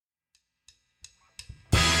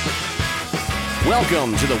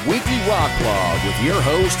Welcome to the Weekly Rock Blog with your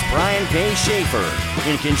host, Brian K. Schaefer,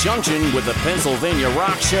 in conjunction with the Pennsylvania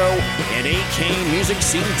Rock Show and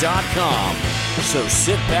akmusicscene.com. So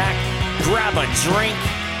sit back, grab a drink,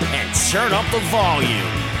 and turn up the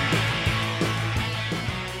volume.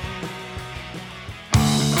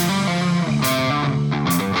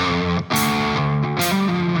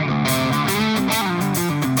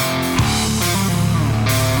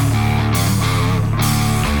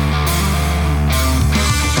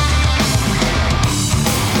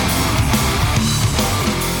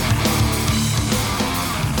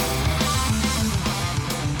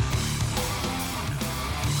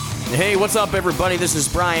 Hey, what's up, everybody? This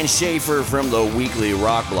is Brian Schaefer from the Weekly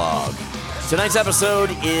Rock Blog. Tonight's episode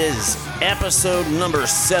is episode number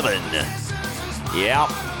 7. Yeah,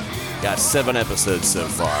 got 7 episodes so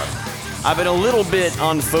far. I've been a little bit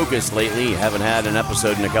unfocused lately. Haven't had an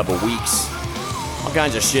episode in a couple weeks. All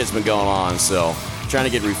kinds of shit's been going on, so trying to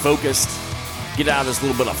get refocused, get out of this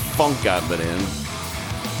little bit of funk I've been in.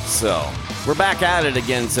 So, we're back at it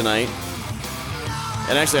again tonight.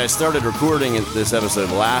 And actually, I started recording this episode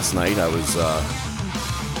last night. I was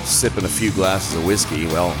sipping a few glasses of whiskey.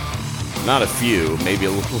 Well, not a few, maybe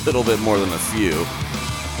a little bit more than a few.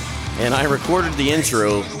 And I recorded the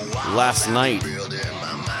intro last night.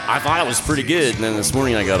 I thought it was pretty good. And then this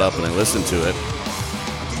morning I got up and I listened to it.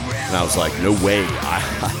 And I was like, no way.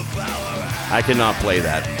 I cannot play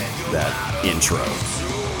that intro.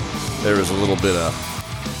 There was a little bit of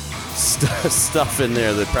stuff in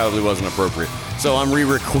there that probably wasn't appropriate. So I'm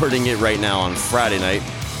re-recording it right now on Friday night.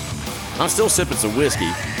 I'm still sipping some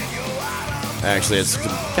whiskey. Actually, it's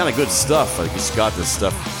kind of good stuff. I just got this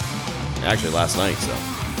stuff actually last night. So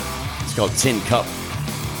it's called Tin Cup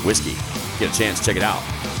Whiskey. Get a chance, check it out.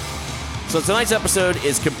 So tonight's episode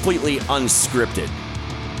is completely unscripted.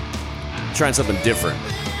 I'm trying something different.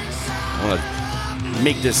 I want to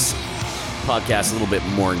make this podcast a little bit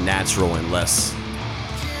more natural and less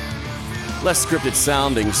scripted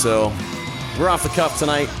sounding, so we're off the cuff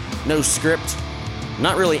tonight, no script,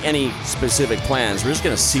 not really any specific plans. We're just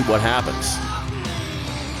going to see what happens.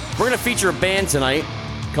 We're going to feature a band tonight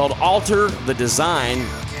called Alter the Design.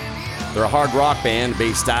 They're a hard rock band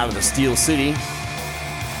based out of the Steel City.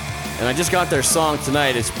 And I just got their song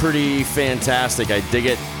tonight. It's pretty fantastic. I dig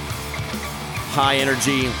it. High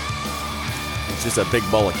energy. It's just a big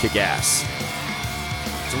ball of kick-ass.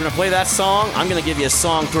 So we're going to play that song. I'm going to give you a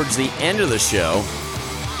song towards the end of the show.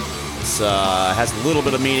 It has a little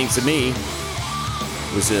bit of meaning to me.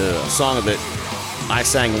 It was a song that I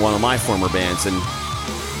sang in one of my former bands, and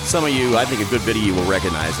some of you, I think a good bit of you will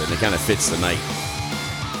recognize it, and it kind of fits the night.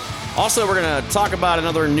 Also, we're going to talk about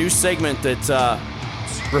another new segment that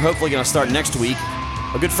we're hopefully going to start next week.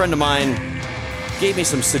 A good friend of mine gave me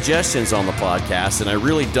some suggestions on the podcast, and I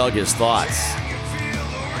really dug his thoughts.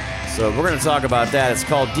 So we're going to talk about that. It's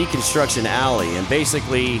called Deconstruction Alley, and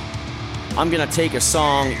basically I'm going to take a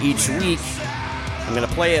song each week, I'm going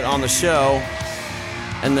to play it on the show,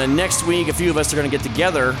 and then next week a few of us are going to get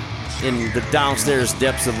together in the downstairs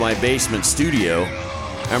depths of my basement studio,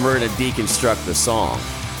 and we're going to deconstruct the song.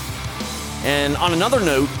 And on another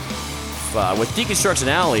note, with Deconstruction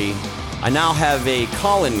Alley, I now have a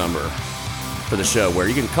call-in number for the show where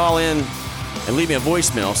you can call in and leave me a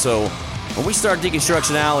voicemail. So when we start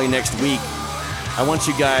Deconstruction Alley next week, I want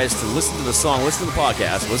you guys to listen to the song, listen to the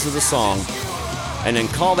podcast, listen to the song, and then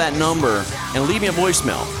call that number and leave me a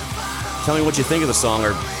voicemail. Tell me what you think of the song,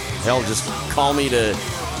 or hell, just call me to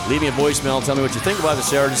leave me a voicemail, tell me what you think about the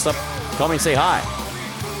show, or just call me and say hi.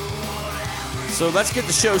 So let's get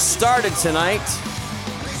the show started tonight.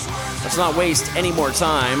 Let's not waste any more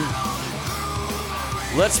time.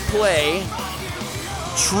 Let's play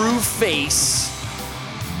True Face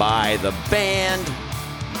by the band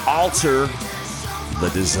Alter the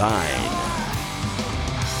Design.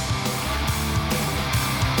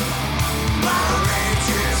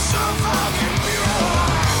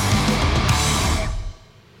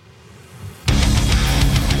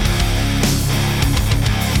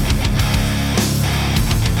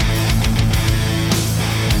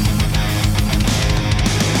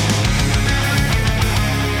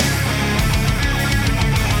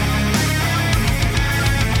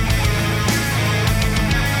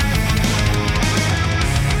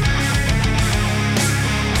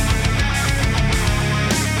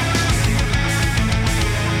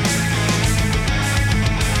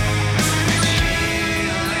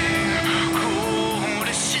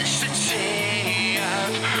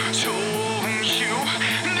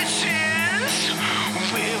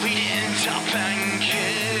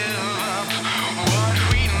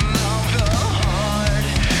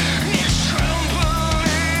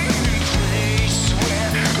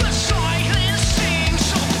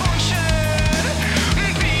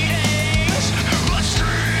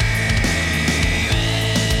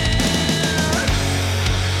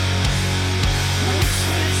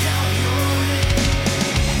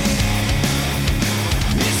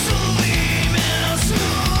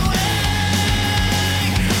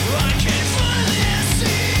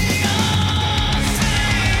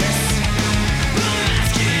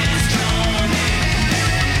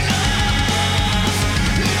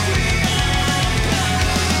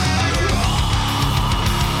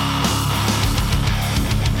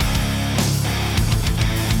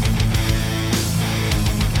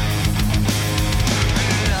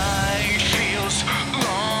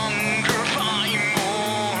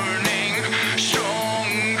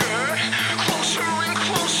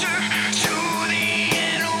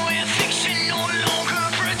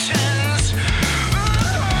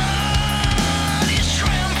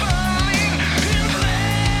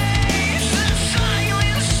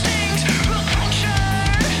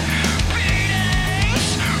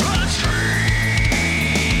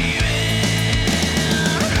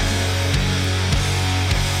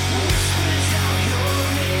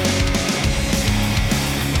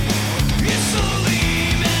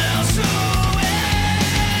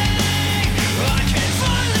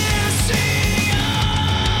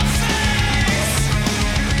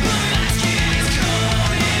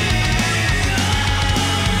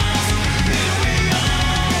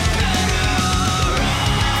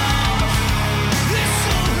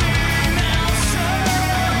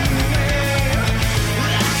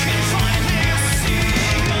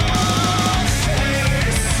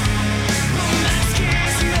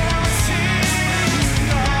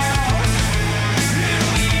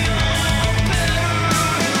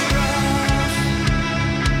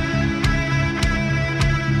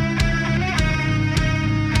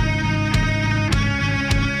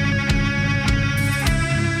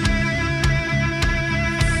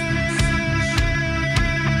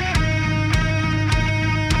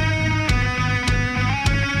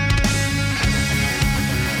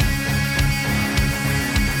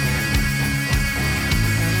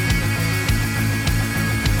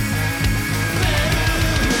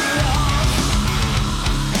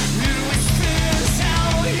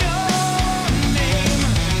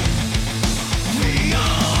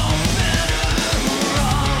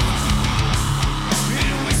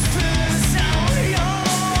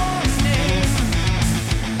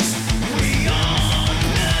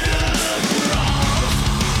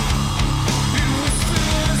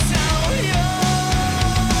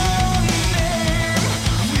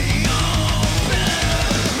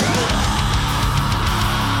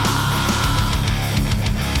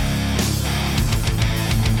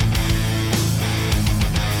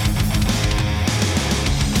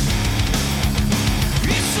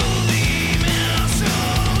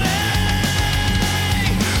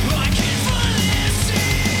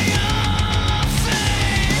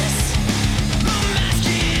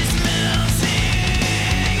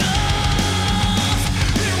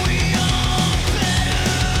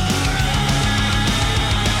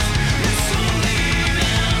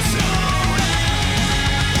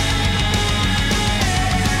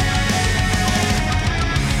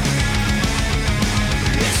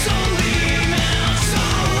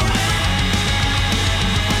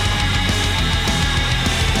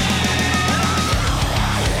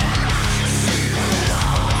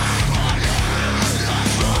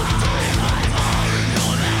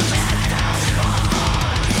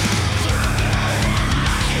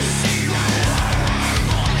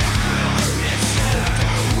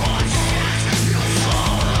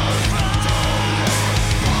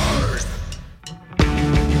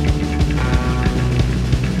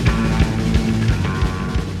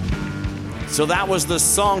 So that was the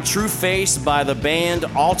song True Face by the band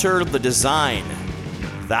Alter the Design.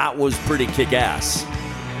 That was pretty kick-ass.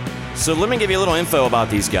 So let me give you a little info about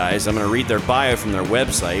these guys. I'm going to read their bio from their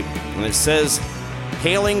website. And it says,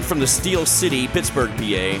 hailing from the Steel City, Pittsburgh,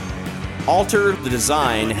 PA, Alter the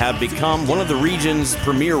Design have become one of the region's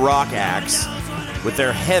premier rock acts with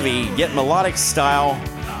their heavy yet melodic style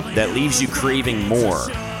that leaves you craving more.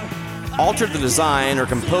 Alter the Design are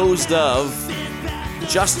composed of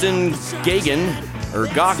Justin Gagan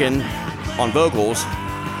on vocals,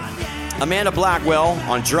 Amanda Blackwell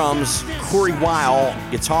on drums, Corey Weil,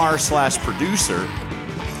 guitar/producer,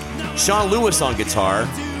 Sean Lewis on guitar,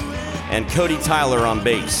 and Cody Tyler on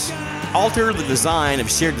bass. Alter the Design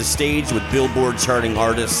have shared the stage with Billboard charting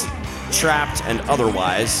artists, Trapped and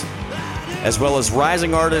otherwise, as well as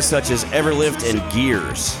rising artists such as Everlift and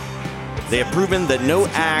Gears. They have proven that no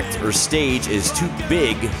act or stage is too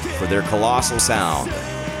big for their colossal sound.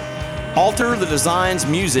 Alter the Design's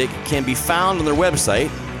music can be found on their website,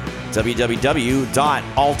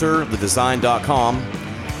 www.alterthedesign.com.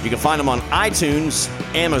 You can find them on iTunes,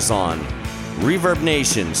 Amazon, Reverb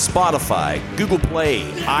Nation, Spotify, Google Play,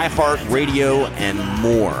 iHeartRadio, and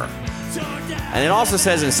more. And it also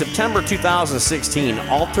says in September 2016,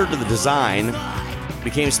 Alter the Design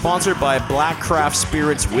became sponsored by Black Craft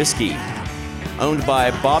Spirits Whiskey, owned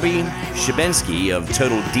by Bobby Shabensky of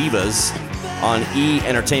Total Divas on E!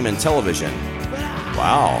 Entertainment Television.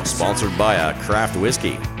 Wow, sponsored by a craft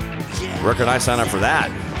whiskey. Where can I sign up for that?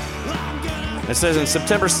 It says in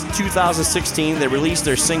September 2016, they released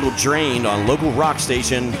their single Drained on local rock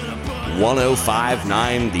station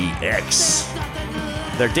 1059 The X.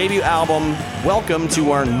 Their debut album, Welcome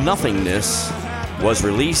to Our Nothingness, was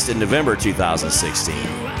released in November 2016.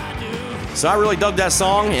 So I really dug that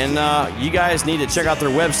song, and you guys need to check out their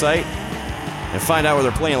website and find out where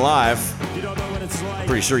they're playing live.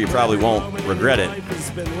 Pretty sure you probably won't regret it.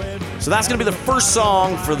 So that's going to be the first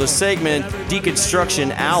song for the segment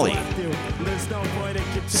Deconstruction Alley.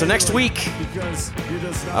 So next week,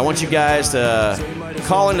 I want you guys to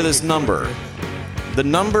call into this number. The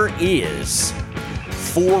number is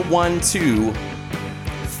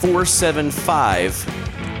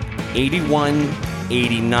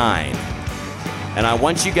 412-475-8189. And I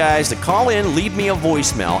want you guys to call in, leave me a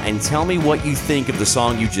voicemail, and tell me what you think of the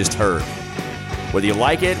song you just heard. Whether you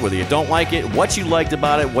like it, whether you don't like it, what you liked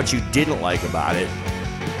about it, what you didn't like about it.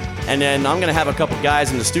 And then I'm going to have a couple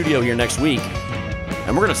guys in the studio here next week,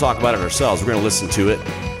 and we're going to talk about it ourselves. We're going to listen to it.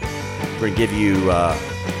 We're going to give you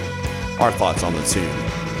our thoughts on the tune.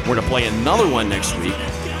 We're going to play another one next week.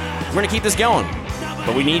 We're going to keep this going,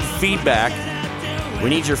 but we need feedback. We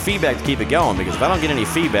need your feedback to keep it going, because if I don't get any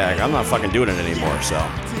feedback, I'm not fucking doing it anymore. So,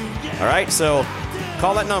 all right, so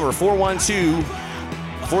call that number,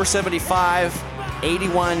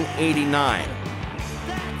 412-475-8189.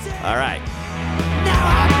 All right. Now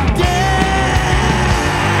I'm dead.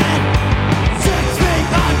 6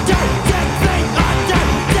 feet under, 10 feet under,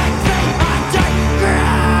 10 feet underground.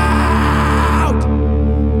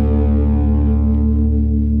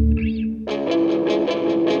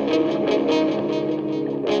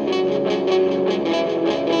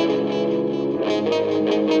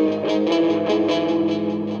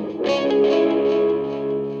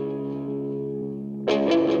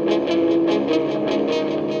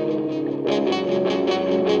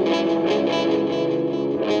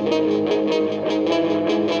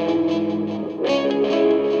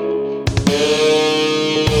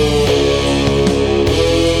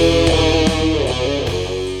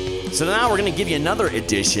 So now we're going to give you another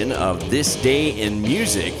edition of This Day in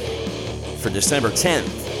Music for December 10th.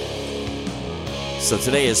 So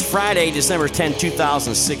today is Friday, December 10th,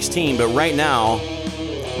 2016, but right now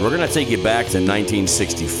we're going to take you back to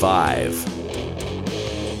 1965.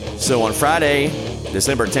 So on Friday,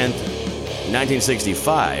 December 10th,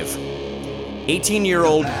 1965,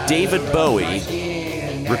 18-year-old David Bowie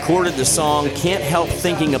recorded the song Can't Help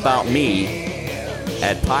Thinking About Me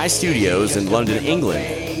at Pi Studios in London,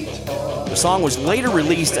 England. The song was later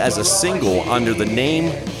released as a single under the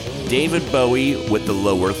name David Bowie with the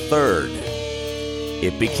Lower Third.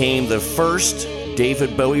 It became the first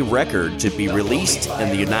David Bowie record to be released in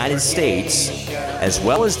the United States, as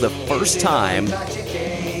well as the first time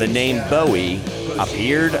the name Bowie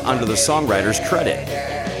appeared under the songwriter's credit.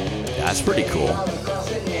 That's pretty cool. All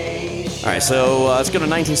right, so let's go to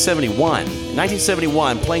 1971.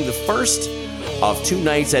 1971, playing the first of 2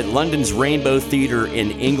 nights at London's Rainbow Theatre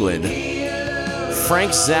in England,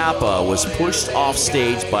 Frank Zappa was pushed off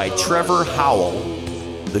stage by Trevor Howell,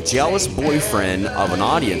 the jealous boyfriend of an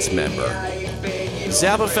audience member.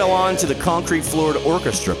 Zappa fell onto the concrete-floored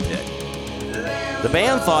orchestra pit. The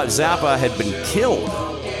band thought Zappa had been killed.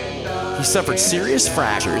 He suffered serious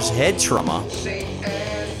fractures, head trauma,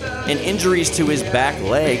 and injuries to his back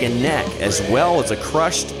leg and neck, as well as a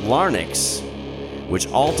crushed larynx, which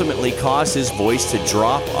ultimately caused his voice to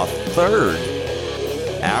drop a third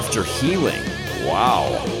after healing.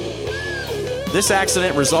 Wow. This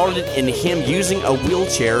accident resulted in him using a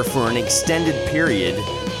wheelchair for an extended period,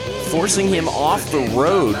 forcing him off the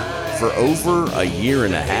road for over a year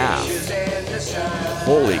and a half.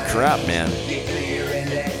 Holy crap, man.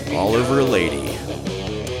 All over a lady.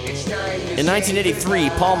 In 1983,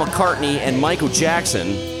 Paul McCartney and Michael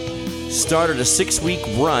Jackson started a 6-week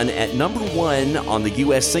run at number 1 on the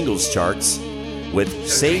U.S. singles charts with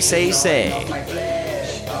Say, Say, Say.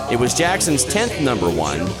 It was Jackson's 10th number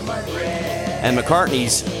 1 and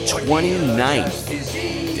McCartney's 29th.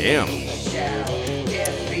 Damn.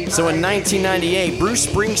 So in 1998, Bruce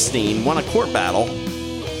Springsteen won a court battle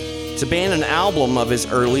to ban an album of his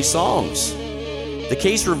early songs. The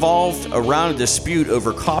case revolved around a dispute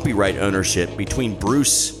over copyright ownership between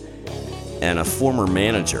Bruce and a former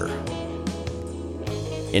manager.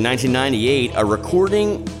 In 1998, a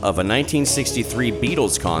recording of a 1963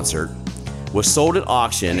 Beatles concert was sold at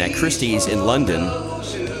auction at Christie's in London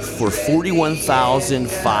for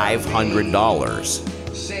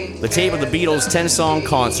 $41,500. The tape of the Beatles' 10-song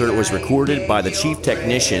concert was recorded by the chief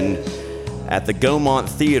technician at the Gaumont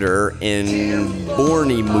Theatre in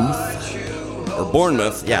Bournemouth,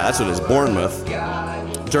 yeah, that's what it is, Bournemouth,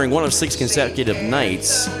 during one of 6 consecutive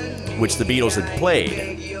nights which the Beatles had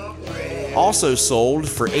played. Also sold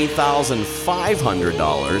for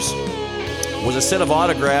 $8,500 was a set of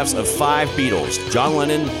autographs of 5 Beatles: John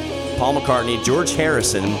Lennon, Paul McCartney, George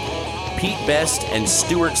Harrison, Pete Best, and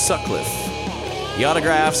Stuart Sutcliffe. The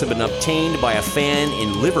autographs had been obtained by a fan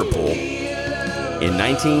in Liverpool in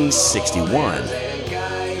 1961.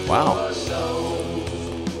 Wow.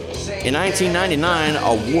 In 1999,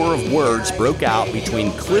 a war of words broke out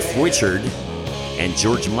between Cliff Richard and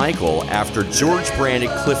George Michael after George branded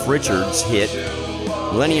Cliff Richard's hit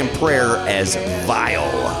Millennium Prayer as vile.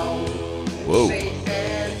 Whoa.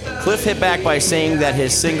 Cliff hit back by saying that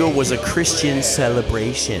his single was a Christian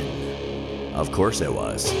celebration. Of course it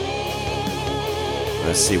was.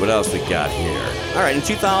 Let's see what else we got here. All right, in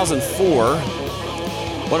 2004,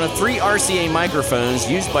 one of 3 RCA microphones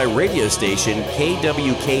used by radio station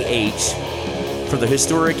KWKH for the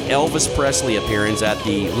historic Elvis Presley appearance at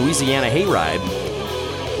the Louisiana Hayride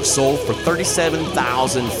was sold for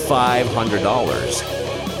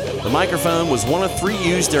 $37,500. The microphone was one of 3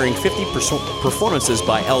 used during 50 performances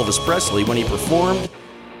by Elvis Presley when he performed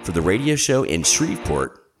for the radio show in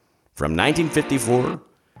Shreveport from 1954 to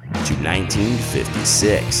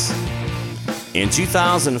 1956. In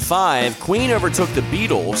 2005, Queen overtook the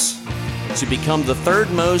Beatles to become the 3rd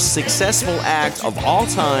most successful act of all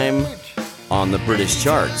time on the British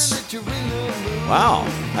charts. Wow,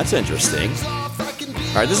 that's interesting.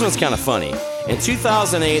 All right, this one's kind of funny. In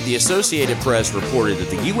 2008, the Associated Press reported that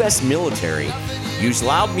the U.S. military used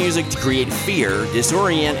loud music to create fear,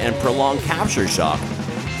 disorient, and prolong capture shock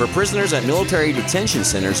for prisoners at military detention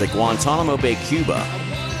centers at Guantanamo Bay, Cuba.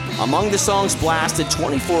 Among the songs blasted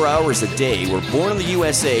 24 hours a day were Born in the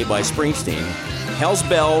USA by Springsteen, Hell's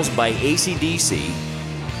Bells by AC/DC,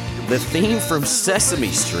 the theme from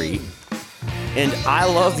Sesame Street, and I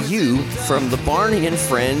Love You from the Barney and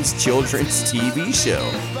Friends children's TV show.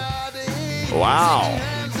 Wow.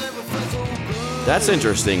 That's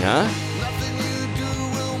interesting, huh?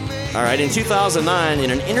 All right, in 2009,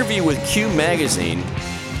 in an interview with Q Magazine,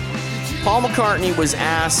 Paul McCartney was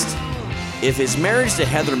asked if his marriage to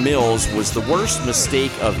Heather Mills was the worst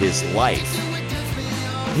mistake of his life.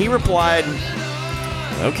 He replied,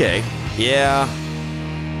 "Okay, yeah,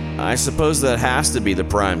 I suppose that has to be the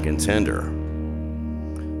prime contender."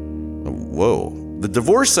 Whoa. The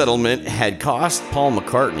divorce settlement had cost Paul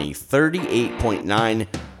McCartney $38.9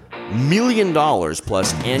 million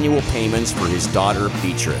plus annual payments for his daughter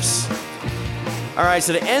Beatrice. All right,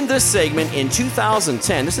 so to end this segment, in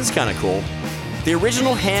 2010, this is kind of cool. The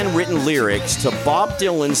original handwritten lyrics to Bob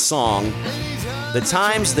Dylan's song, The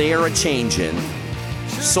Times They Are A-Changin',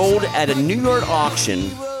 sold at a New York auction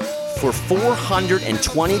for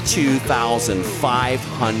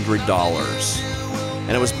 $422,500.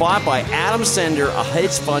 And it was bought by Adam Sender, a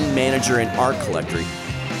hedge fund manager and art collector.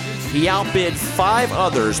 He outbid 5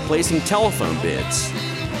 others, placing telephone bids.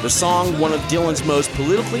 The song, one of Dylan's most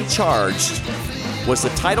politically charged, was the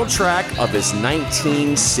title track of his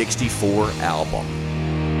 1964 album.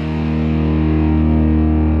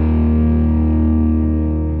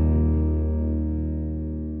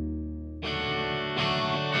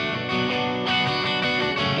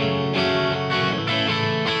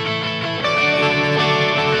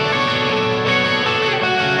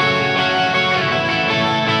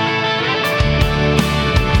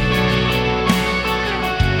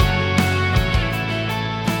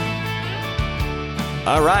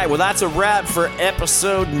 All right, well, that's a wrap for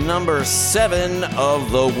episode number 7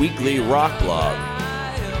 of the Weekly Rock Blog.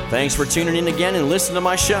 Thanks for tuning in again and listening to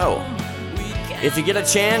my show. If you get a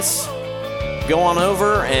chance, go on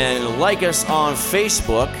over and like us on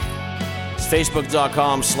Facebook. It's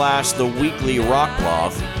facebook.com/The Weekly Rock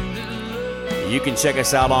Blog. You can check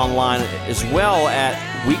us out online as well at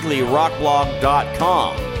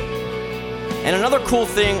weeklyrockblog.com. And another cool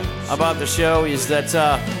thing about the show is that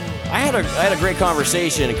I had a great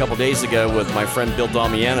conversation a couple days ago with my friend Bill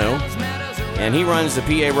Damiano, and he runs the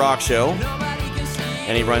PA Rock Show,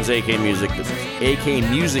 and he runs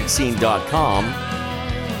akmusicscene.com.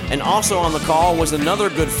 And also on the call was another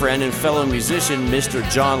good friend and fellow musician, Mr.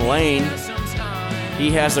 John Lane.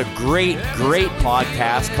 He has a great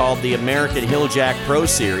podcast called the American Hilljack Pro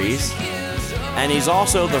Series, and he's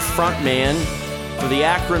also the front man for the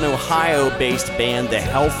Akron, Ohio-based band, the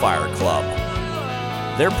Hellfire Club.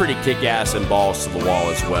 They're pretty kick-ass and balls to the wall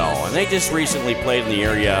as well, and they just recently played in the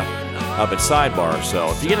area up at Sidebar,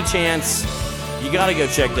 so if you get a chance, you gotta go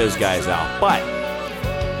check those guys out. But,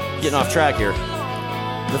 getting off track here,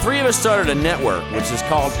 the three of us started a network, which is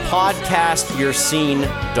called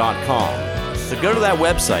PodcastYourScene.com. So go to that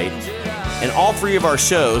website, and all three of our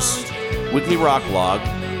shows, Weekly Rock Blog,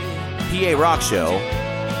 PA Rock Show,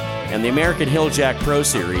 and the American Hilljack Pro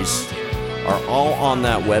Series, are all on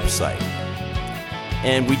that website.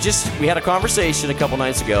 And we had a conversation a couple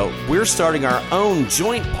nights ago. We're starting our own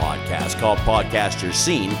joint podcast called Podcast Your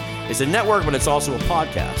Scene. It's a network, but it's also a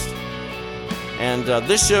podcast. And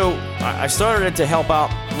this show, I started it to help out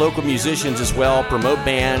local musicians as well, promote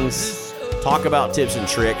bands, talk about tips and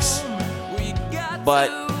tricks. But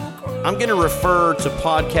I'm going to refer to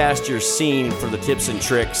Podcast Your Scene for the tips and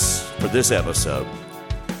tricks for this episode.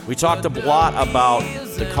 We talked a lot about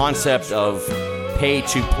the concept of pay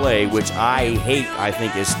to play, which I hate, I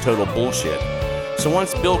think is total bullshit. So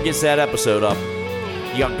once Bill gets that episode up,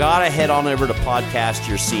 you gotta head on over to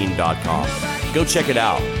podcastyourscene.com. Go check it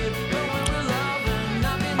out.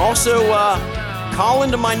 Also, call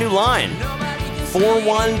into my new line,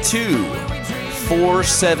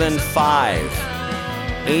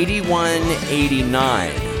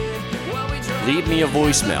 412-475-8189. Leave me a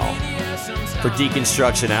voicemail for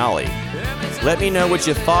Deconstruction Alley. Let me know what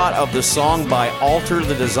you thought of the song by Alter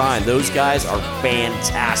the Design. Those guys are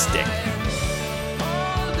fantastic.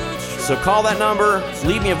 So call that number,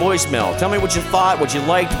 leave me a voicemail. Tell me what you thought, what you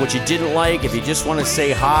liked, what you didn't like. If you just want to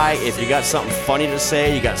say hi, if you got something funny to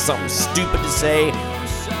say, you got something stupid to say,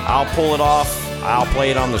 I'll pull it off. I'll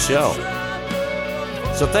play it on the show.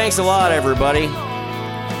 So thanks a lot, everybody.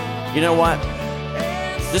 You know what?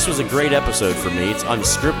 This was a great episode for me. It's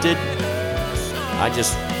unscripted. I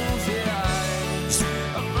just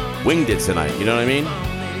winged it tonight, you know what I mean?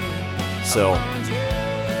 So,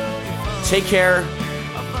 take care,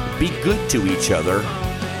 be good to each other,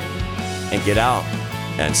 and get out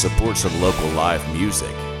and support some local live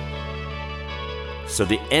music. So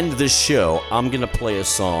to end this show, I'm going to play a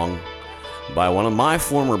song by one of my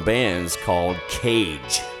former bands called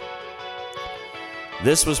Cage.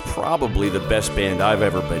 This was probably the best band I've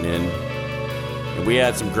ever been in. And we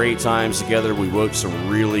had some great times together. We wrote some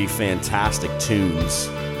really fantastic tunes.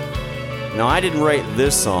 Now, I didn't write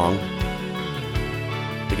this song.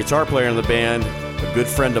 The guitar player in the band, a good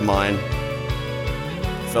friend of mine,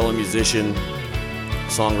 fellow musician,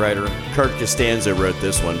 songwriter, Kurt Costanza wrote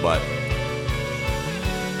this one, but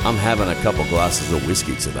I'm having a couple glasses of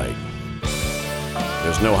whiskey tonight.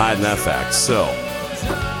 There's no hiding that fact. So,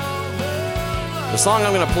 the song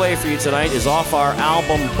I'm going to play for you tonight is off our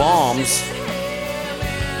album Bombs,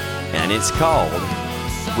 and it's called,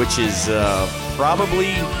 which is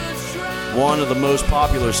probably one of the most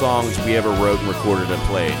popular songs we ever wrote and recorded and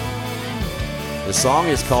played. The song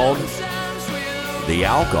is called The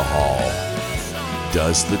Alcohol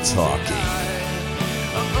Does the Talking.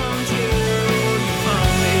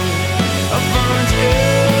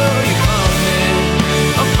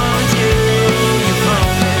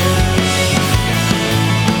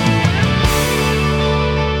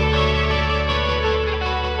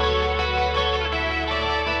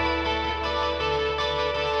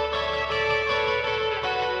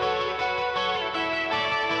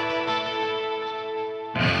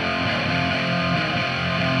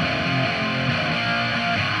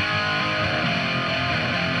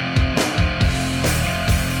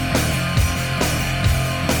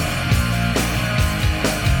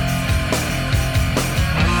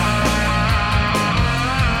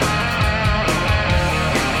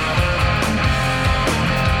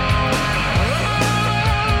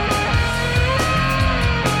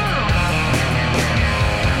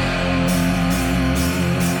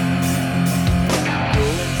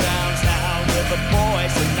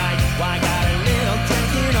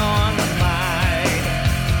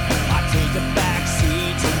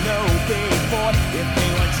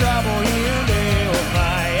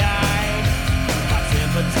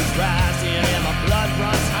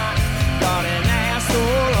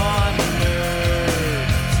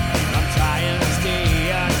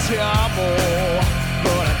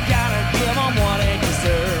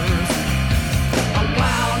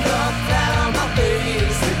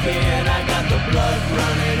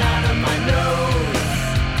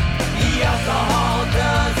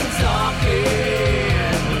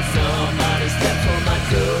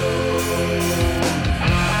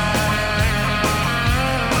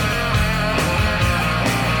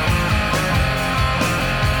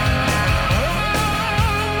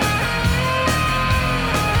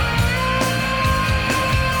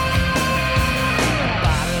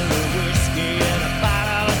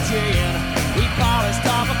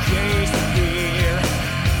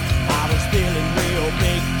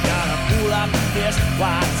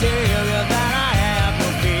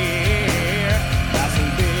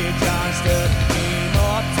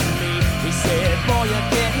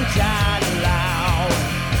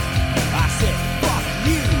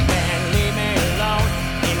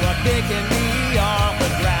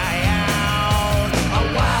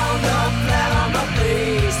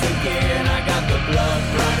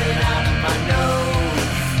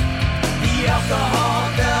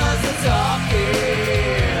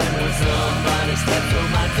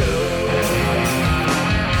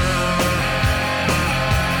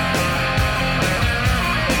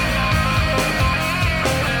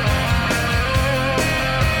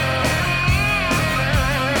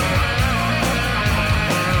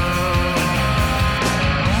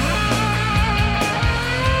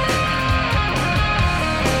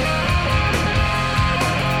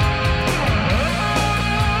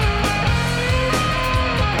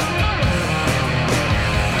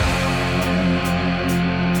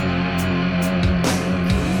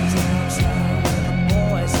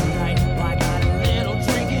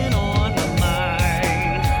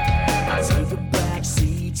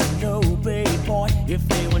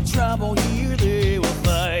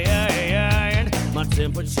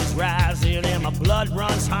 temperature's rising and my blood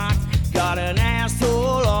runs hot. Got an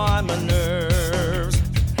asshole on my nerves.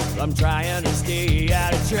 I'm trying to stay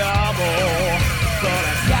out of trouble, but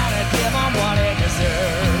I gotta give him what it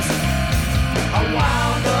deserves. I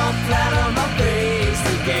wound up flat on my face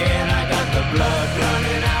again. I got the blood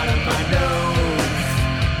running out of my nose.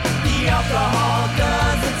 The alcohol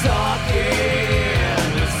does the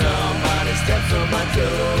talking when somebody steps on my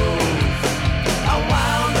toes.